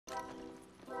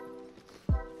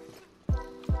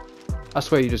I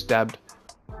swear you just dabbed.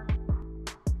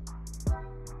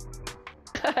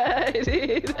 I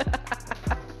did.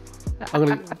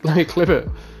 Let me clip it.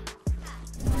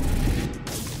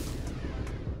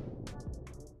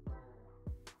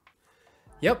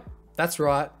 Yep, that's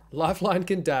right. Lifeline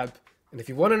can dab. And if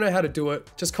you want to know how to do it,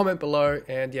 just comment below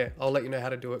and yeah, I'll let you know how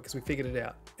to do it because we figured it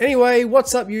out. Anyway,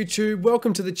 what's up YouTube?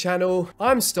 Welcome to the channel.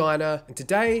 I'm Steiner and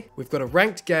today we've got a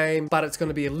ranked game, but it's going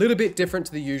to be a little bit different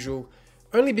to the usual.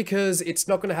 Only because it's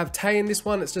not going to have Tay in this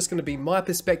one, it's just going to be my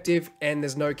perspective and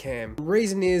there's no cam. The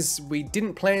reason is we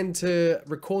didn't plan to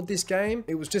record this game.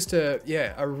 It was just a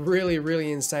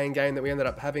really insane game that we ended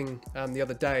up having the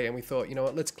other day and we thought, you know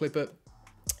what, let's clip it.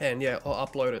 And yeah, I'll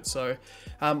upload it. So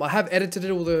I have edited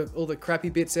all the crappy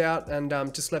bits out and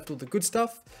just left all the good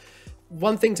stuff.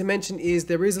 One thing to mention is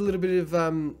there is a little bit of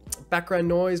background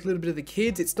noise, a little bit of the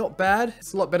kids. It's not bad.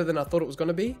 It's a lot better than I thought it was going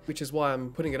to be, which is why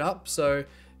I'm putting it up. So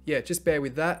yeah, just bear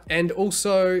with that. And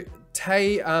also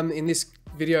Tay in this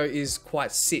video is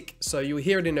quite sick. So you'll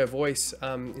hear it in her voice,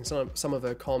 in some of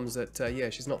her comms that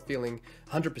yeah, she's not feeling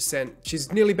 100%.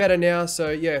 She's nearly better now. So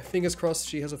yeah, fingers crossed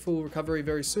she has a full recovery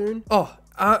very soon. Oh,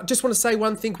 just want to say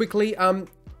one thing quickly.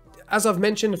 As I've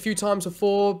mentioned a few times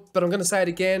before, but I'm going to say it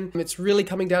again, it's really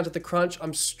coming down to the crunch.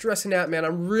 I'm stressing out, man. I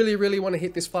really want to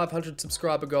hit this 500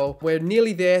 subscriber goal. We're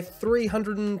nearly there.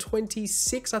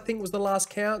 326, I think, was the last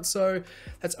count. So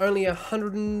that's only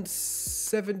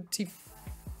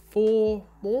 174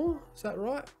 more. Is that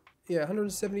right? Yeah,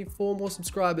 174 more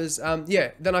subscribers.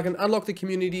 Yeah, then I can unlock the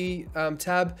community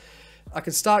tab. I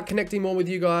can start connecting more with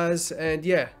you guys. And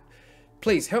yeah,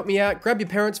 please help me out. Grab your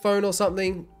parents' phone or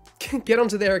something. Get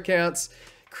onto their accounts,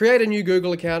 create a new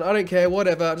Google account, I don't care,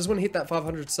 whatever. I just want to hit that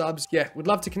 500 subs. Yeah, would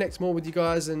love to connect more with you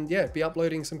guys and yeah, be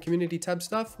uploading some community tab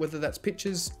stuff, whether that's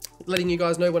pictures, letting you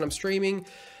guys know when I'm streaming,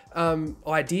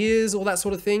 ideas, all that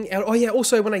sort of thing. And oh yeah,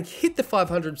 also when I hit the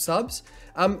 500 subs,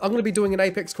 I'm going to be doing an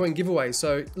Apex coin giveaway.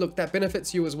 So look, that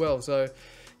benefits you as well. So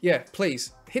yeah,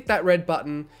 please hit that red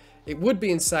button. It would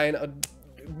be insane. It'd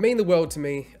mean the world to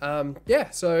me.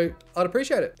 Yeah, so I'd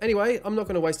appreciate it. Anyway, I'm not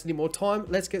going to waste any more time.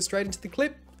 Let's get straight into the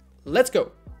clip. Let's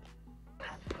go.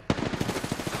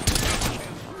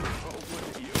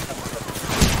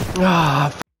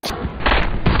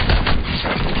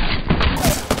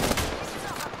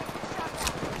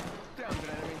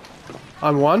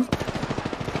 I'm one.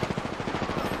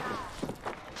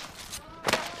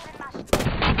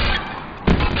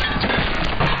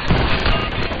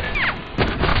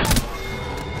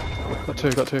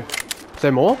 Got two. Is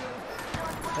there more?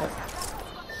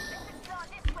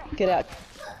 Get out.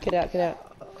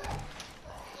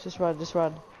 Just run.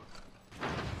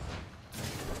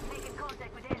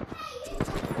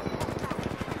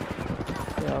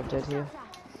 Yeah, I'm dead here.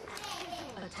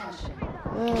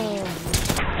 Oh.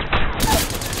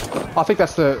 I think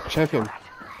that's the champion.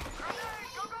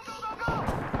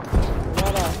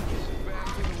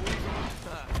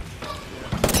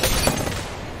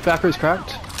 Valkyrie's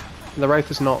cracked. The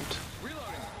Wraith is knocked.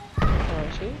 Oh,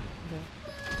 is she? Okay.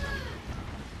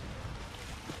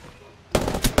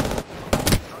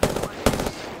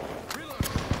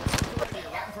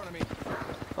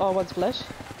 Oh, one's flesh.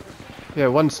 Yeah,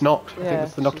 one's knocked. Yeah, I think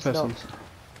that's the knocked person. Knocked.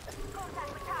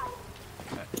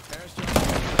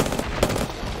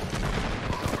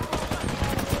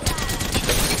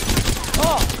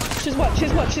 Oh, she's what?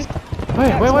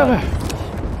 Where?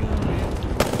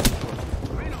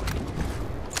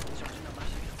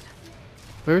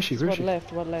 Where is she? One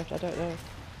left, I don't know.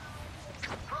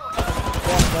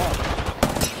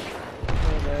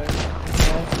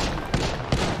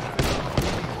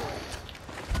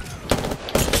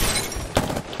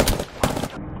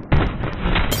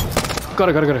 Got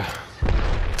it.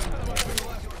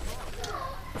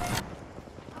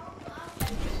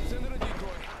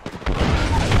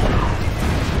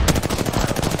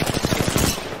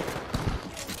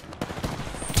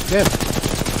 Damn.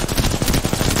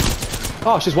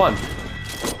 Oh, she's one.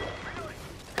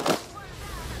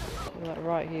 Like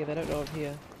right here, they don't know I'm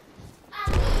here.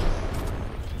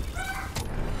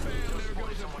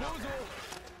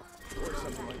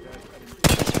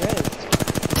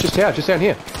 Just down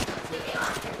here.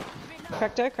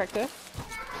 Cracked her.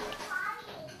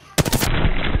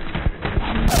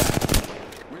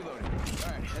 Reloading.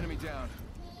 Alright, enemy down.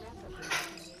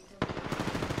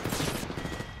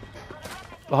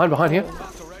 Behind here.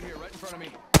 Right here, right in front of me.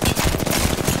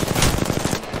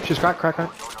 She's cracked.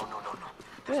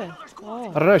 Yeah. Oh.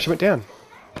 I don't know, she went down.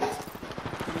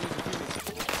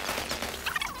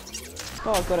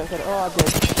 Oh, got it. Oh, I'm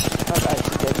dead. I'm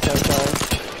actually dead, so sorry.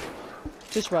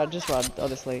 Just run,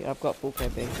 honestly. I've got full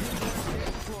camping.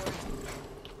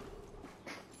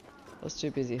 I was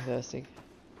too busy thirsting.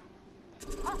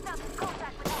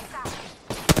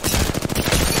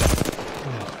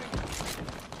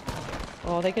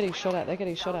 Oh, they're getting shot at. They're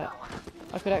getting shot at.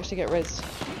 I could actually get rezzed.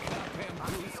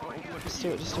 Just do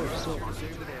it. Just do it. Just do it.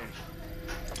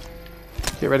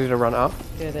 Get ready to run up.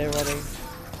 Yeah, they're running.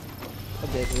 I'm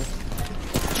dead here.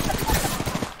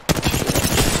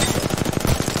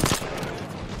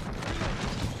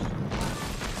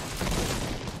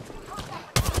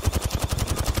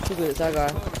 Too good, it's our guy.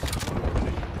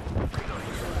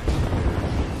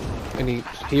 Any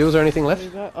heals or anything left?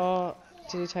 Oh,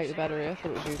 did he take the battery? I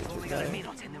thought it was you that took the battery.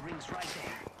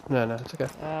 No, it's okay.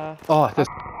 Oh, there's...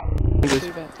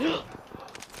 too bad.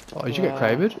 Oh, did you get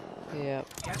cravered? Yeah.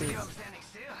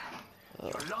 Oh,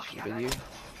 should have been you.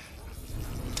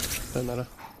 Don't matter.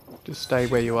 Just stay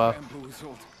where you are.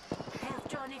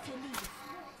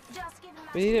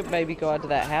 We need to maybe go under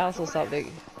that house or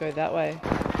something. Go that way.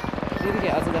 We need to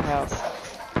get under the house.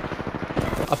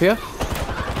 Up here?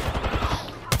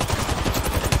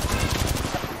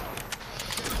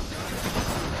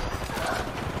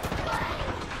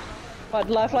 But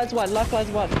Lifeline's one. Lifeline's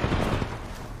one.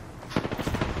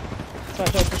 Sorry,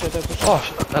 don't push her. Don't push her. Oh,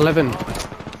 11.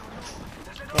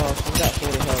 Oh, she's at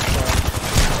 40 health. Sorry.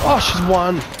 Oh, she's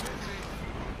 1.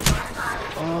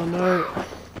 Oh no.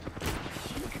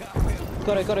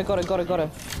 Got her.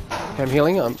 Okay, I'm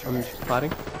healing. I'm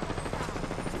fighting.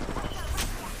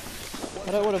 I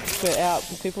don't want to push her out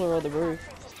because people are on the roof.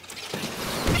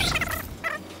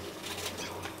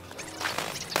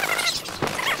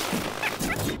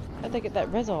 How'd they get that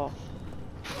res off?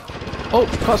 Oh,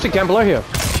 caustic down below here.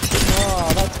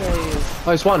 Oh, that's where he is.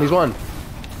 Oh, he's 1.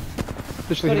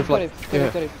 Literally Got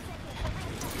him.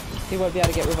 He won't be able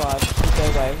to get revived. He's go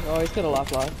away. Oh, he's got a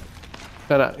lifeline.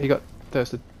 No, he got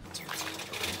thirsted.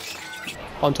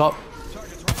 On top.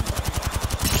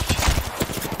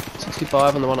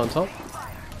 65 on the one on top.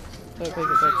 Don't pick it.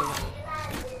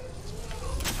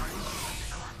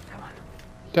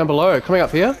 Down below, coming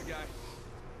up here.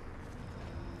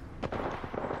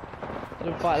 Let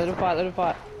him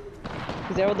fight.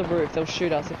 Because they're on the roof, they'll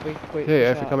shoot us if we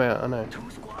Yeah, if we come out, I know.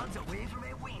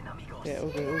 Yeah, all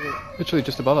good. Literally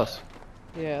just above us.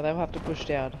 Yeah, they'll have to push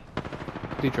down.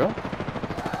 Did he drop?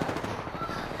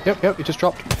 Yep, he just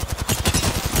dropped.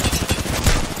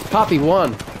 Pathy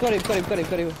 1. Got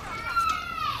him.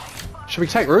 Should we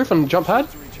take roof and jump pad?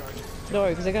 No,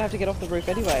 because they're going to have to get off the roof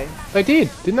anyway. They did,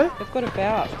 didn't they? They've got a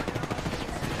valve.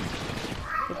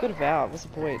 What's the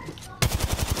point?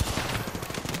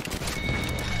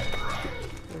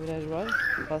 Eliminated one.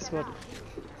 Last one.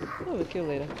 Oh, the kill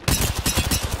leader.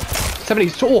 70,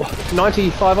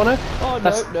 95 on her. Oh,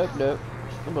 no.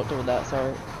 I'm not doing that,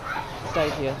 sorry. Stay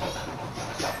here.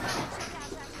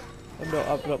 I'm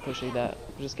not pushing that.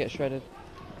 We'll just get shredded.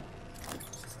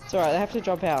 It's alright, they have to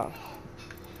jump out.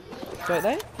 Don't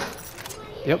they?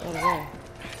 Yep. I don't know.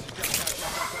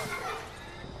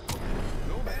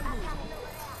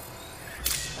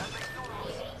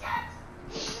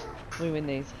 We win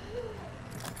these.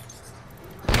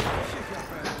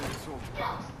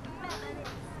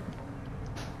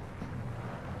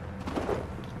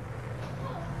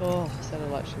 Oh,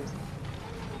 sounded like she was...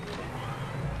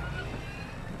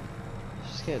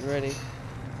 She's getting ready.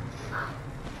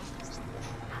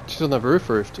 She's on the roof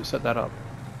to set that up.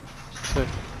 So.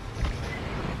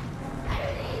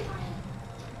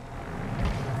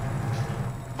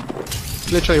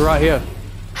 Literally right here.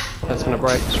 That's gonna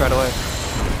break straight away.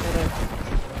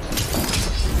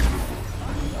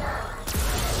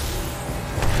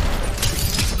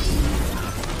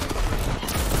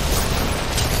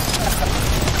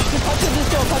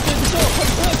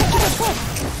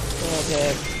 Oh,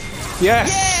 damn. Yes!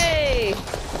 Yay!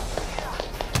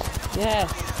 Yes!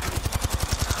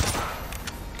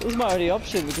 It was my only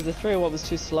option because the 301 was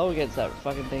too slow against that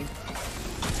fucking thing.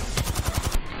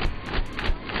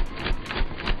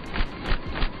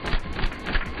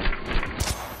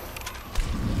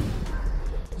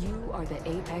 You are the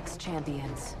Apex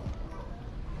champions.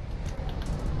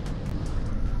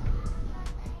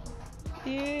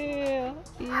 Yeah!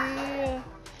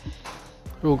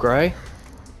 Real grey.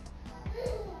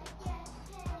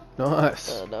 Nice.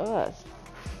 Oh, nice.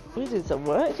 We did some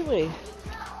work, didn't we?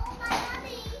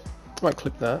 Might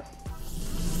clip that.